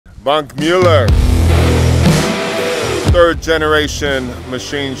Wankmuller, third generation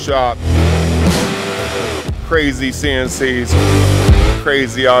machine shop. Crazy CNCs,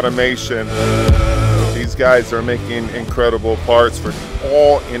 crazy automation. These guys are making incredible parts for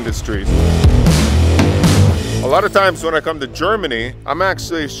all industries. A lot of times when I come to Germany, I'm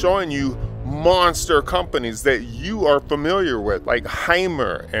actually showing you monster companies that you are familiar with, like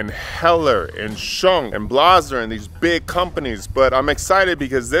Heimer and Heller and Schunk and Blaser and these big companies. But I'm excited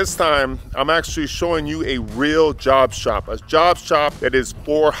because this time I'm actually showing you a real job shop, a job shop that is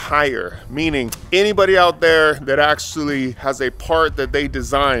for hire, meaning anybody out there that actually has a part that they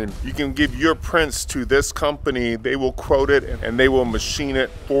design, you can give your prints to this company, they will quote it and they will machine it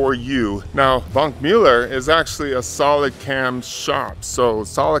for you. Now, Wankmuller is actually a SolidCam shop. So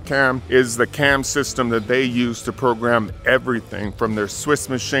SolidCam is the CAM system that they use to program everything from their Swiss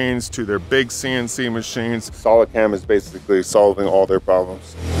machines to their big CNC machines. SolidCam is basically solving all their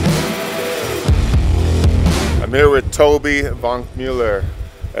problems. I'm here with Toby Wankmuller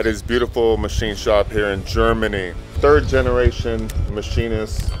at his beautiful machine shop here in Germany. Third generation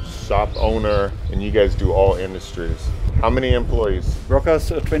machinist, shop owner, and you guys do all industries. How many employees? Workers,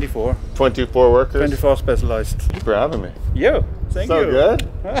 24. 24 workers? 24 specialized. Thank you for having me. Yo, thank you. So good?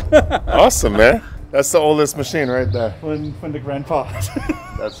 Awesome, man. That's the oldest machine right there. From the grandpa.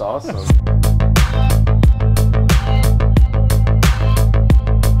 That's awesome.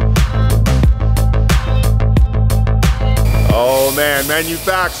 Oh man,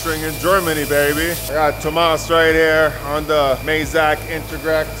 manufacturing in Germany, baby. I got Tomas right here on the Mazak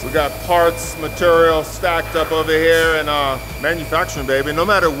Integrect. We got parts, material stacked up over here, and manufacturing, baby. No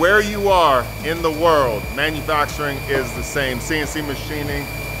matter where you are in the world, manufacturing is the same. CNC machining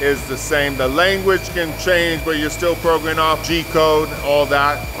is the same. The language can change, but you're still programming off G-code, all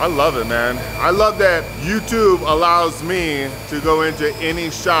that. I love it, man. I love that YouTube allows me to go into any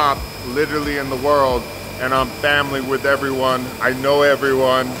shop literally in the world, and I'm family with everyone. I know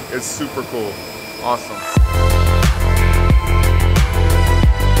everyone. It's super cool. Awesome.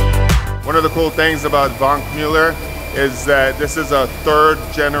 One of the cool things about Wankmuller is that this is a third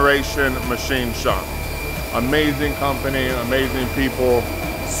generation machine shop. Amazing company, amazing people,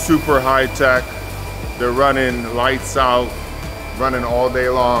 super high tech. They're running lights out, running all day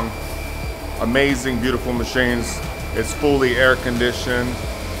long. Amazing, beautiful machines. It's fully air conditioned.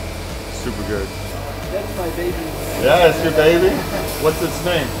 Super good. That's my baby. Yeah, it's your baby? What's its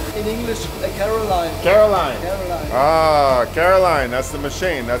name? In English, Caroline. Caroline. Caroline. Ah, Caroline, that's the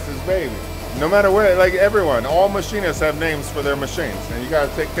machine, that's his baby. No matter where, like everyone, all machinists have names for their machines, and you gotta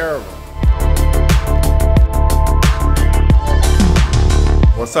take care of them.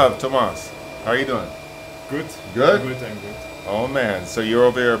 What's up, Tomas? How are you doing? Good. Good? I'm good. Oh man, so you're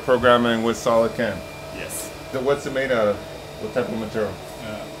over here programming with SolidCam. Yes. So what's it made out of? What type of material?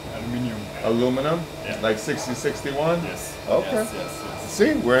 Aluminium. Aluminum? Yeah. Like 6061? Yes. Okay. Yes.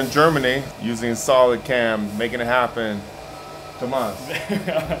 See, we're in Germany using SolidCam, making it happen. Tomas,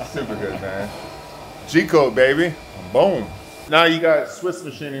 super good, man. G-code, baby. Boom. Now you got Swiss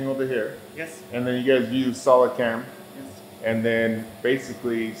machining over here. Yes. And then you guys use SolidCam. Yes. And then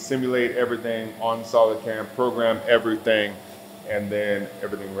basically simulate everything on SolidCam, program everything, and then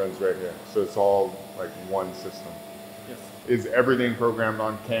everything runs right here. So it's all like one system. Yes. Is everything programmed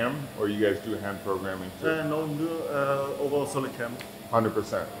on CAM, or you guys do hand programming too? No, over SolidCam.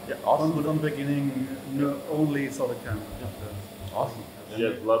 100%. Yeah. Awesome. From the beginning, only SolidCam. Awesome. You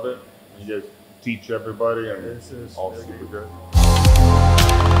guys love it? You guys teach everybody, and This is all super good.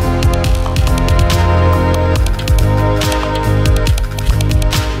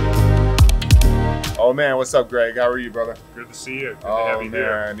 Oh man, what's up, Greg? How are you, brother? Good to see you. Good to Oh have you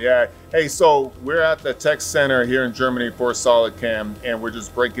man, here. yeah. Hey, so we're at the Tech Center here in Germany for SolidCam, and we're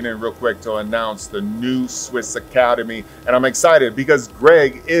just breaking in real quick to announce the new Swiss Academy. And I'm excited because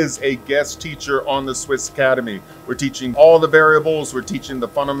Greg is a guest teacher on the Swiss Academy. We're teaching all the variables, we're teaching the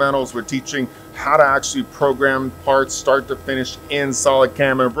fundamentals, we're teaching how to actually program parts start to finish in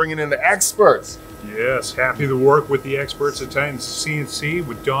SolidCam, and bringing in the experts. Yes, happy to work with the experts at CNC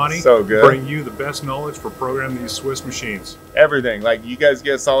with Donnie. So good. Bring you the best knowledge for programming these Swiss machines. Everything, like you guys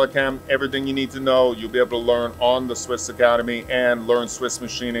get SolidCam, everything you need to know, you'll be able to learn on the Swiss Academy and learn Swiss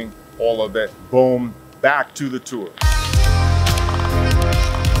machining, all of it. Boom, back to the tour.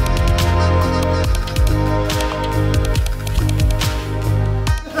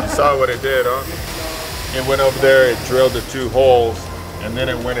 You saw what it did, huh? It went over there, it drilled the 2 holes, and then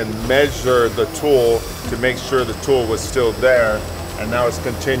it went and measured the tool to make sure the tool was still there. And now it's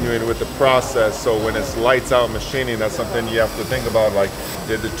continuing with the process. So when it's lights out machining, that's something you have to think about, like,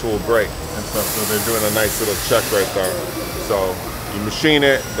 did the tool break and stuff. So they're doing a nice little check right there. So You machine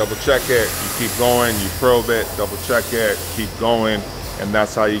it, double check it, you keep going, you probe it, double check it, keep going. And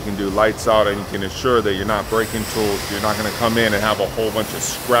that's how you can do lights out, and you can ensure that you're not breaking tools. You're not gonna come in and have a whole bunch of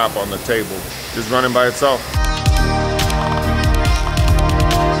scrap on the table, just running by itself.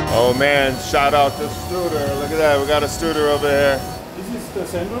 Oh man, shout out to Studer. Look at that, we got a Studer over here. This is the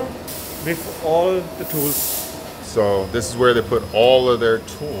center with all the tools. So this is where they put all of their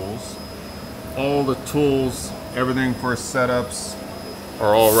tools. All the tools, everything for setups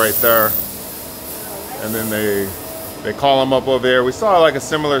are all right there. And then they call them up over there. We saw like a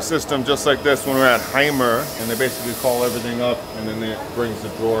similar system just like this when we were at Heimer, and they basically call everything up, and then it brings the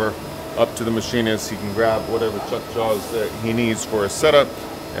drawer up to the machinist. He can grab whatever chuck jaws that he needs for a setup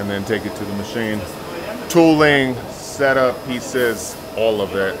and then take it to the machine. Tooling, setup, pieces, all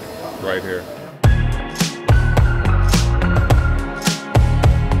of it right here.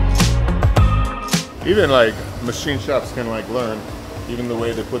 Even like machine shops can like learn, even the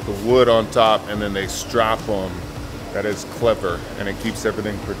way they put the wood on top and then they strap them. That is clever, and it keeps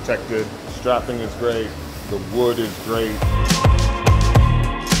everything protected. Strapping is great, the wood is great.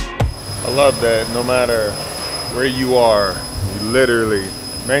 I love that no matter where you are, you literally,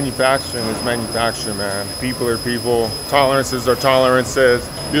 manufacturing is manufacturing, man. People are people, tolerances are tolerances.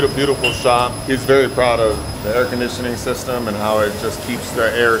 Beautiful, beautiful shop. He's very proud of the air conditioning system and how it just keeps the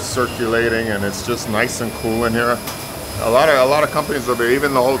air circulating, and it's just nice and cool in here. A lot of companies over here,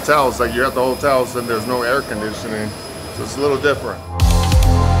 even the hotels, like you're at the hotels and there's no air conditioning, so it's a little different.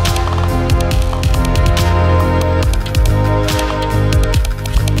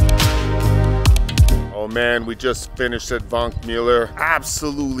 Oh man, we just finished at Wankmuller.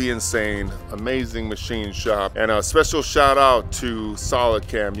 Absolutely insane, amazing machine shop. And a special shout out to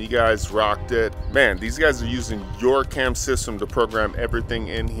SolidCam. You guys rocked it. Man, these guys are using your CAM system to program everything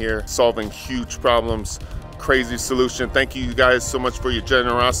in here, solving huge problems. Crazy solution. Thank you guys so much for your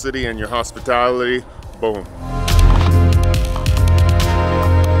generosity and your hospitality. Boom.